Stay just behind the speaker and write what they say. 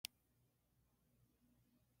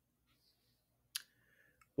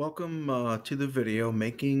Welcome to the video,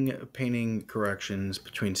 making painting corrections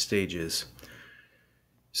between stages.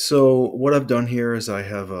 So what I've done here is I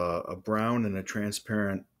have a brown and a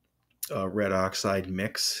transparent red oxide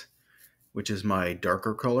mix, which is my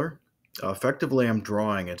darker color. Effectively, I'm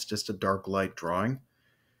drawing. It's just a dark light drawing.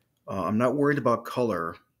 I'm not worried about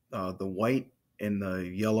color. The white and the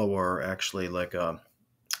yellow are actually like a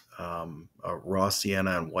raw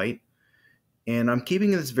sienna and white. And I'm keeping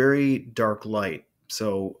this very dark light.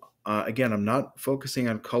 So again, I'm not focusing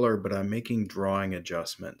on color, but I'm making drawing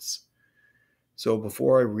adjustments. So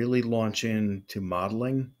before I really launch into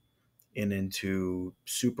modeling and into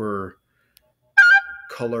super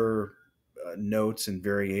color notes and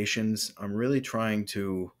variations, I'm really trying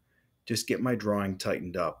to just get my drawing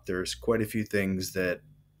tightened up. There's quite a few things that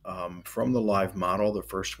from the live model the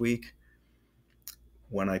first week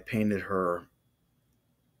when I painted her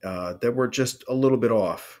that were just a little bit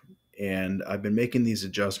off. And I've been making these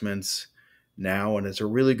adjustments now, and it's a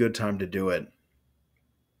really good time to do it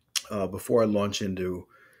before I launch into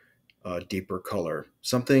deeper color.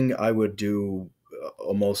 Something I would do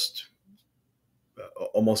almost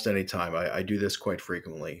any time. I do this quite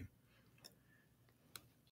frequently.